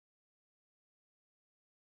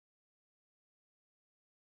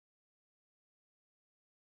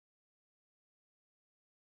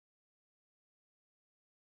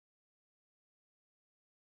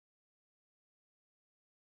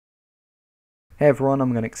Hey everyone,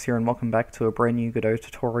 I'm Omogonix here and welcome back to a brand new Godot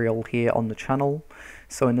tutorial here on the channel.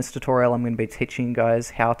 So in this tutorial I'm going to be teaching you guys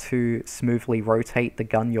how to smoothly rotate the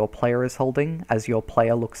gun your player is holding as your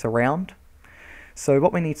player looks around. So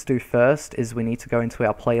what we need to do first is we need to go into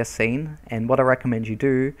our player scene, and what I recommend you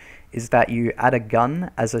do is that you add a gun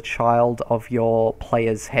as a child of your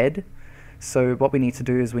player's head. So what we need to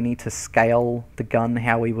do is we need to scale the gun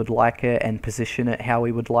how we would like it and position it how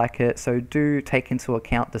we would like it. So do take into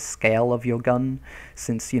account the scale of your gun,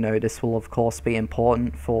 since this will of course be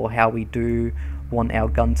important for how we do want our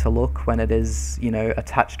gun to look when it is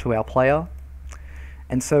attached to our player.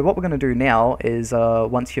 And so what we're going to do now is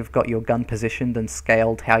once you've got your gun positioned and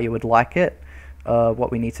scaled how you would like it,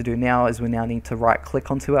 what we need to do now is we now need to right click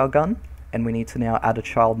onto our gun and we need to now add a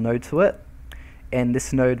child node to it. And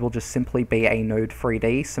this node will just simply be a node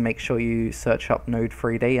 3D, so make sure you search up node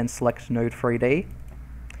 3D and select node 3D.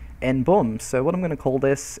 And boom, so what I'm going to call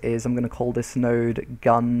this is I'm going to call this node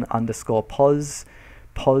gun_pos.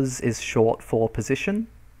 Pos is short for position.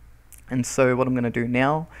 And so what I'm going to do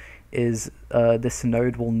now is this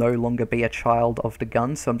node will no longer be a child of the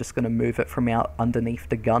gun, so I'm just going to move it from out underneath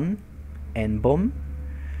the gun, and boom.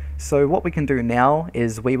 So what we can do now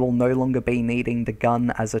is we will no longer be needing the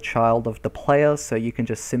gun as a child of the player, so you can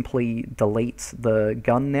just simply delete the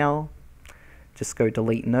gun now. Just go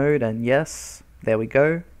delete node and yes, there we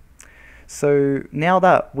go. So now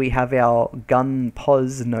that we have our gun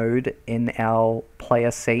pos node in our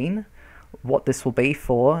player scene, what this will be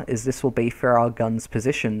for is this will be for our gun's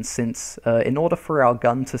position, since in order for our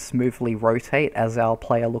gun to smoothly rotate as our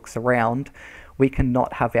player looks around, we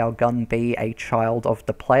cannot have our gun be a child of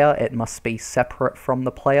the player. It must be separate from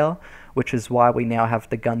the player, which is why we now have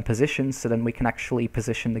the gun position, so then we can actually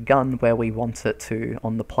position the gun where we want it to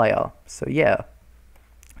on the player. So yeah.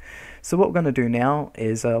 So what we're going to do now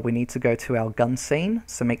is we need to go to our gun scene,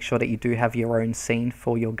 so make sure that you do have your own scene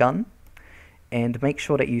for your gun, and make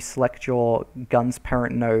sure that you select your gun's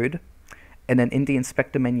parent node, and then in the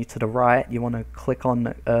inspector menu to the right you want to click on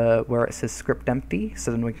where it says script empty,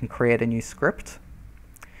 so then we can create a new script.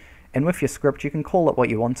 And with your script you can call it what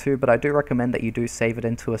you want to, but I do recommend that you do save it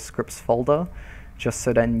into a scripts folder, just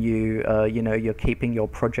so then you're keeping your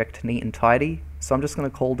project neat and tidy. So I'm just going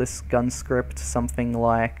to call this gun script something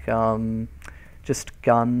like just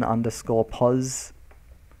gun_pos,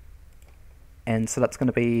 and so that's going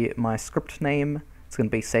to be my script name. It's going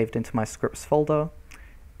to be saved into my scripts folder.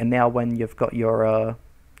 And now when you've got your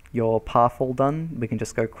path all done, we can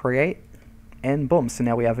just go create, and boom, so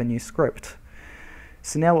now we have a new script.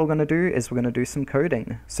 So now what we're going to do is we're going to do some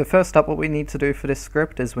coding. So first up, what we need to do for this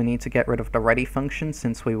script is we need to get rid of the ready function,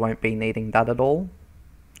 since we won't be needing that at all.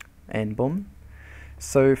 And boom.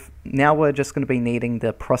 So now we're just going to be needing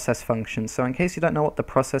the process function. So in case you don't know what the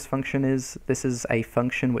process function is, this is a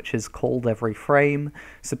function which is called every frame.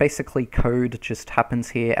 So basically code just happens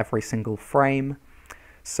here every single frame.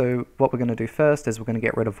 So what we're going to do first is we're going to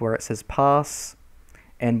get rid of where it says pass,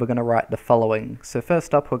 and we're going to write the following. So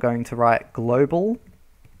first up we're going to write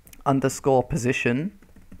global_position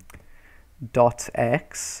dot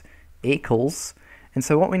x equals, and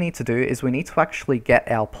so what we need to do is we need to actually get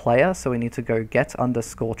our player, so we need to go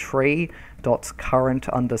get_tree dot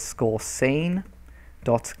current_scene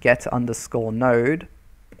dot get_node,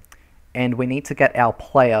 and we need to get our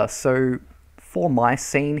player. So for my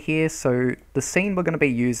scene here, so the scene we're going to be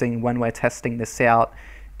using when we're testing this out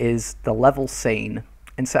is the level scene.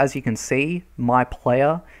 And so as you can see, my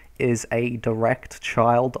player is a direct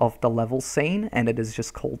child of the level scene, and it is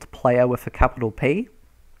just called player with a capital P.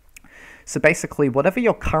 So basically whatever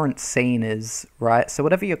your current scene is, right? So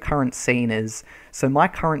whatever your current scene is, so my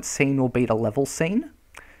current scene will be the level scene.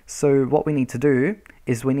 So what we need to do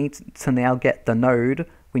is we need to now get the node.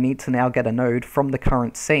 We need to now get a node from the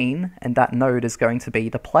current scene, and that node is going to be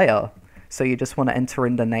the player. So you just want to enter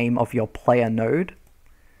in the name of your player node.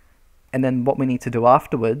 And then what we need to do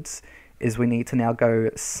afterwards is we need to now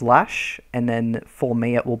go slash, and then for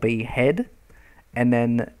me it will be head, and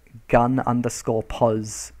then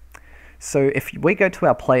gun_pos. So if we go to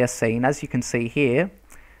our player scene, as you can see here,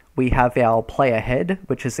 we have our player head,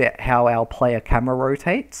 which is how our player camera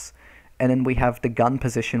rotates, and then we have the gun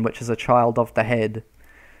position, which is a child of the head.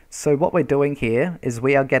 So what we're doing here is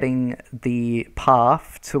we are getting the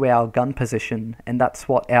path to our gun position, and that's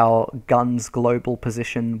what our gun's global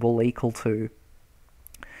position will equal to.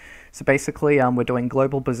 So basically we're doing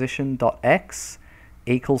global position.x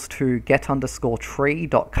equals to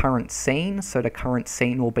get_tree.current_scene, so the current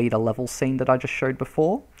scene will be the level scene that I just showed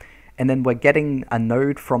before, and then we're getting a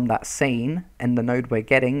node from that scene, and the node we're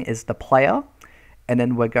getting is the player, and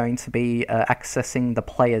then we're going to be accessing the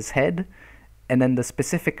player's head, And then the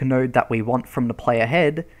specific node that we want from the player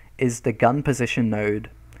head is the gun position node.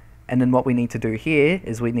 And then what we need to do here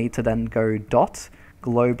is we need to then go dot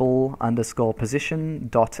global underscore position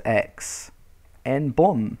dot x, and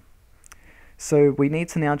boom. So we need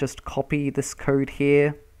to now just copy this code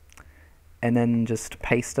here and then just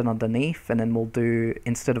paste it underneath, and then we'll do,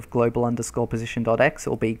 instead of global underscore position dot x,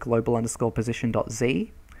 it'll be global underscore position dot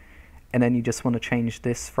z. And then you just want to change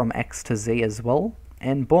this from x to z as well,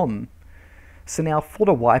 and boom. So now for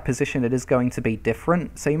the Y position, it is going to be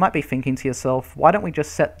different. So you might be thinking to yourself, why don't we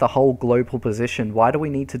just set the whole global position? Why do we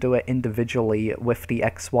need to do it individually with the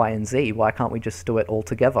X, Y, and Z? Why can't we just do it all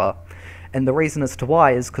together? And the reason as to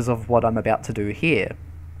why is because of what I'm about to do here.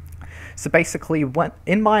 So basically,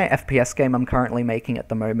 in my FPS game I'm currently making at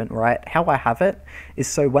the moment, right, how I have it is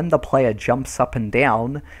so when the player jumps up and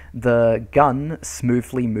down, the gun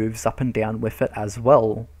smoothly moves up and down with it as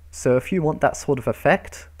well. So if you want that sort of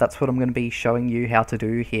effect, that's what I'm going to be showing you how to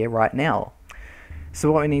do here right now.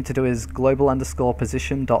 So what we need to do is global underscore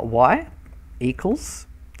position dot y equals,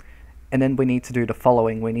 and then we need to do the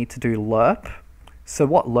following. We need to do lerp. So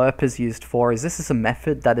what lerp is used for is this is a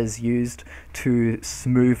method that is used to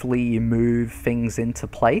smoothly move things into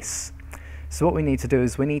place. So what we need to do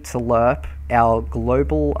is we need to lerp our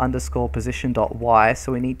global underscore position dot y.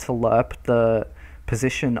 So we need to lerp the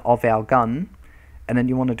position of our gun. And then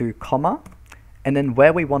you want to do comma, and then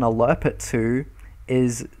where we want to lerp it to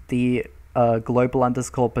is the global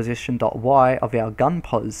underscore position dot y of our gun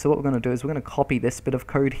pos. So what we're going to do is we're going to copy this bit of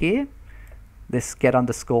code here, this get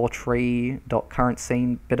underscore tree dot current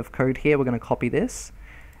scene bit of code here. We're going to copy this,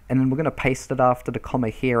 and then we're going to paste it after the comma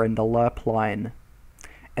here in the lerp line.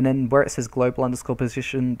 And then where it says global underscore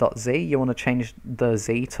position dot z, you want to change the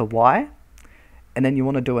z to y, and then you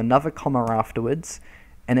want to do another comma afterwards.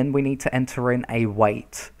 And then we need to enter in a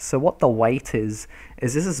wait. So what the wait is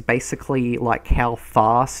this is basically like how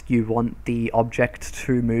fast you want the object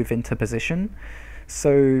to move into position.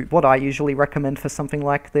 So what I usually recommend for something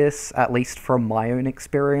like this, at least from my own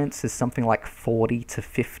experience, is something like 40 to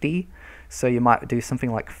 50. So you might do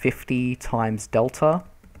something like 50 times delta.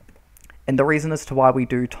 And the reason as to why we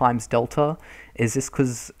do times delta is this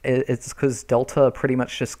because delta pretty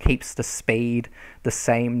much just keeps the speed the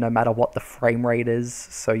same no matter what the frame rate is.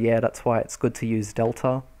 So yeah, that's why it's good to use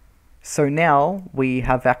delta. So now we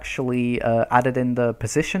have actually added in the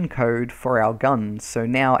position code for our gun. So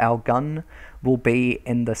now our gun will be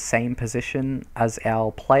in the same position as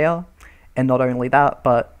our player. And not only that,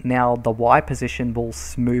 but now the Y position will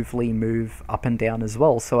smoothly move up and down as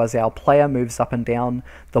well. So as our player moves up and down,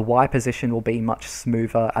 the Y position will be much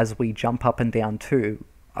smoother as we jump up and down too.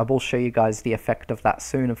 I will show you guys the effect of that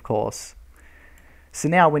soon, of course. So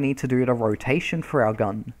now we need to do the rotation for our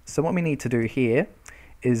gun. So what we need to do here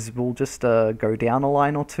is we'll just go down a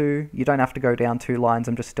line or two. You don't have to go down 2 lines,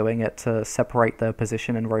 I'm just doing it to separate the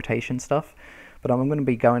position and rotation stuff. But I'm going to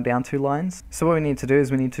be going down 2 lines. So what we need to do is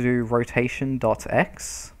we need to do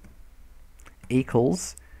rotation.x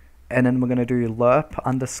equals, and then we're going to do lerp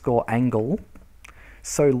underscore angle.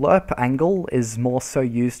 So lerp angle is more so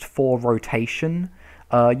used for rotation.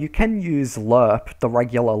 You can use lerp, the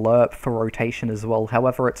regular lerp, for rotation as well.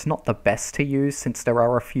 However, it's not the best to use since there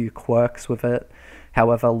are a few quirks with it.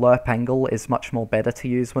 However, lerp angle is much more better to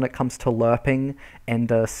use when it comes to lerping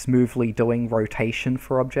and smoothly doing rotation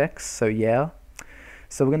for objects. So yeah.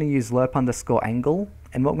 So we're going to use lerp underscore angle,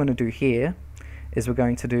 and what we're going to do here is we're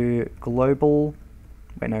going to do global,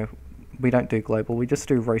 wait no, we don't do global, we just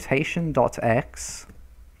do rotation.x,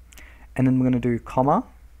 and then we're going to do comma,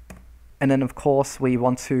 and then of course we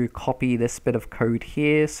want to copy this bit of code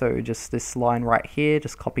here, so just this line right here,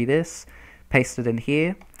 just copy this, paste it in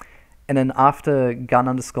here, and then after gun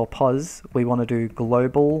underscore pos, we want to do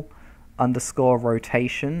global underscore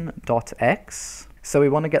rotation.x. So we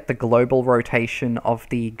want to get the global rotation of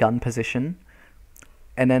the gun position,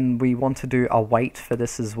 and then we want to do a wait for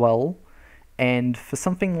this as well. And for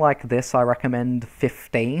something like this, I recommend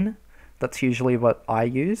 15. That's usually what I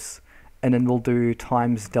use. And then we'll do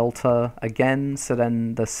times delta again, so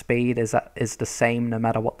then the speed is the same no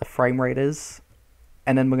matter what the frame rate is.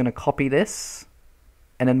 And then we're going to copy this,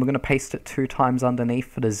 and then we're going to paste it 2 times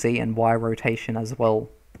underneath for the Z and Y rotation as well.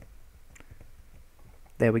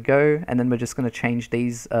 There we go, and then we're just going to change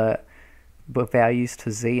these values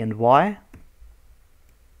to Z and Y.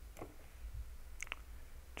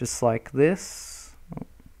 Just like this.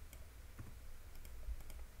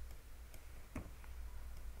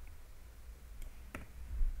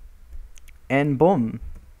 And boom.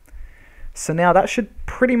 So now that should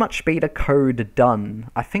pretty much be the code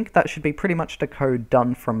done. I think that should be pretty much the code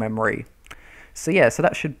done from memory. So yeah, so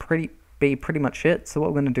that should be pretty much it. So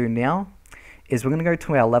what we're going to do now is we're going to go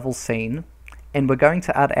to our level scene, and we're going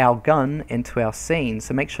to add our gun into our scene.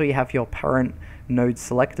 So make sure you have your parent node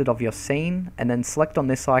selected of your scene, and then select on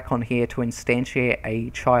this icon here to instantiate a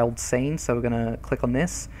child scene. So we're going to click on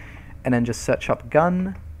this, and then just search up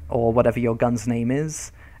gun, or whatever your gun's name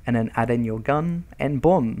is, and then add in your gun, and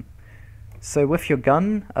boom. So with your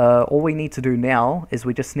gun, all we need to do now is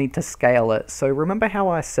we just need to scale it. So remember how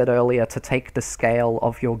I said earlier to take the scale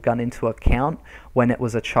of your gun into account when it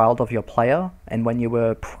was a child of your player, and when you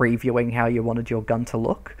were previewing how you wanted your gun to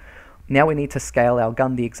look? Now we need to scale our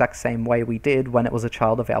gun the exact same way we did when it was a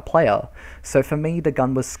child of our player. So for me, the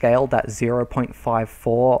gun was scaled at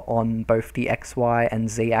 0.54 on both the X, Y, and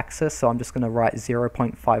Z axis, so I'm just going to write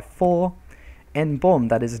 0.54, and boom,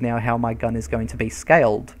 that is now how my gun is going to be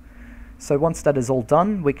scaled. So once that is all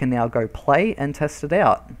done, we can now go play and test it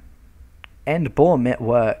out. And boom, it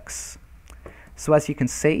works. So as you can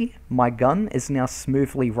see, my gun is now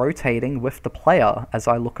smoothly rotating with the player as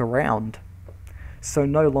I look around. So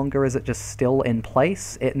no longer is it just still in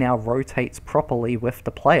place, it now rotates properly with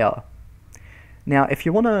the player. Now if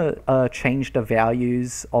you want to change the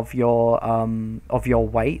values of your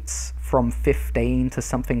weights from 15 to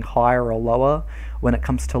something higher or lower when it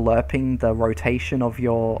comes to lerping the rotation of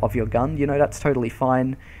your gun, you know, that's totally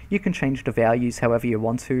fine. You can change the values however you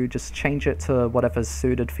want to, just change it to whatever's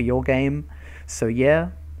suited for your game. So yeah,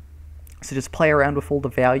 so just play around with all the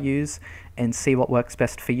values and see what works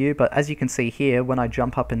best for you. But as you can see here, when I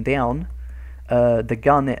jump up and down, the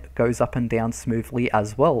gun, it goes up and down smoothly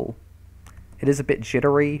as well. It is a bit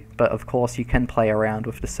jittery, but of course you can play around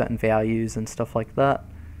with the certain values and stuff like that.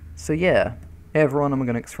 So yeah. Hey everyone,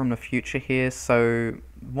 Omogonix from the future here. So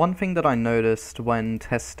one thing that I noticed when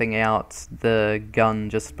testing out the gun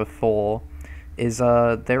just before is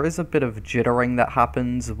there is a bit of jittering that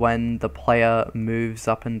happens when the player moves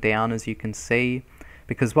up and down, as you can see,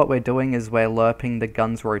 because what we're doing is we're lerping the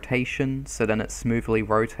gun's rotation, so then it smoothly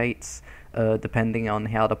rotates depending on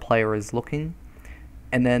how the player is looking.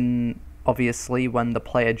 And then obviously when the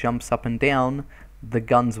player jumps up and down, the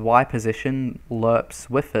gun's Y position lerps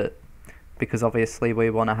with it, because obviously we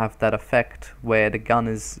want to have that effect where the gun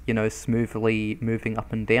is, you know, smoothly moving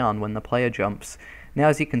up and down when the player jumps. Now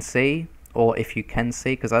as you can see, or if you can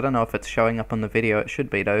see, because I don't know if it's showing up on the video, it should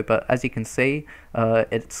be though, but as you can see,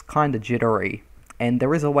 it's kind of jittery. And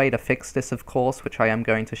there is a way to fix this, of course, which I am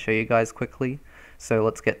going to show you guys quickly. So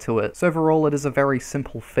let's get to it. So overall, it is a very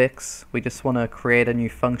simple fix. We just want to create a new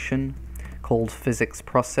function called physics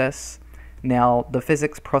process. Now, the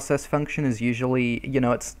physics process function is usually, you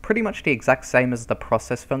know, it's pretty much the exact same as the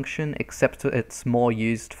process function, except it's more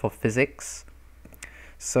used for physics.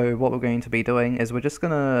 So what we're going to be doing is we're just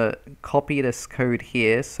going to copy this code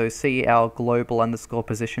here. So see our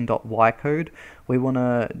global_position.y code. We want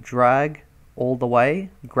to drag all the way,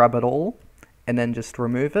 grab it all, and then just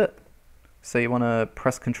remove it. So you want to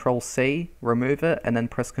press Ctrl C, remove it, and then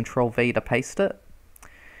press Ctrl V to paste it.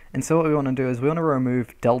 And so what we want to do is we want to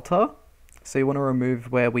remove delta. So you want to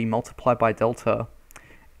remove where we multiply by delta.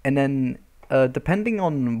 And then depending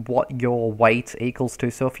on what your weight equals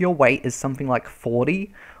to, so if your weight is something like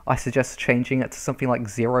 40, I suggest changing it to something like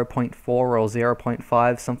 0.4 or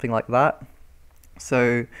 0.5, something like that.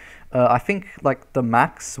 So I think like the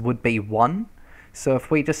max would be 1. So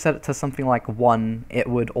if we just set it to something like 1, it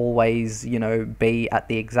would always, you know, be at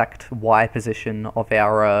the exact Y position of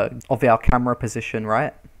our camera position,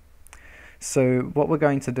 right? So what we're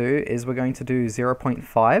going to do is we're going to do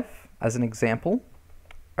 0.5 as an example.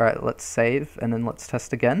 Alright, let's save and then let's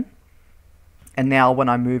test again. And now when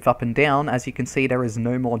I move up and down, as you can see, there is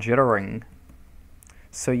no more jittering.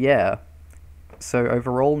 So yeah, so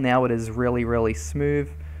overall now it is really, really smooth.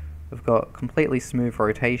 We've got completely smooth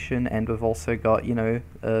rotation, and we've also got, you know,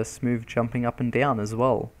 smooth jumping up and down as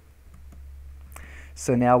well.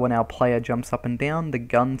 So now when our player jumps up and down, the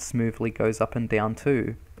gun smoothly goes up and down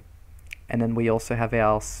too. And then we also have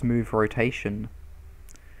our smooth rotation.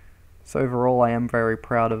 So overall I am very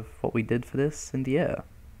proud of what we did for this, and yeah.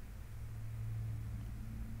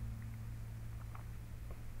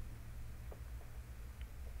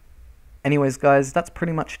 Anyways guys, that's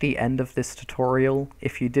pretty much the end of this tutorial.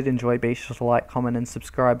 If you did enjoy, be sure to like, comment and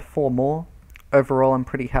subscribe for more. Overall I'm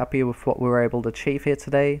pretty happy with what we were able to achieve here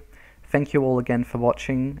today. Thank you all again for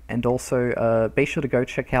watching, and also be sure to go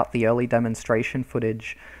check out the early demonstration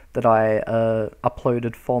footage that I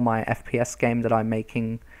uploaded for my FPS game that I'm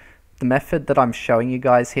making. The method that I'm showing you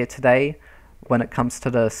guys here today when it comes to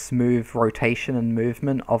the smooth rotation and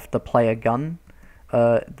movement of the player gun,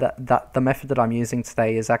 the method that I'm using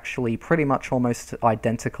today is actually pretty much almost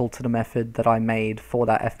identical to the method that I made for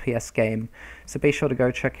that FPS game. So be sure to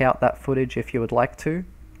go check out that footage if you would like to.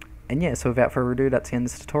 And yeah, so without further ado, that's the end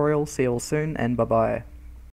of this tutorial. See you all soon, and bye bye.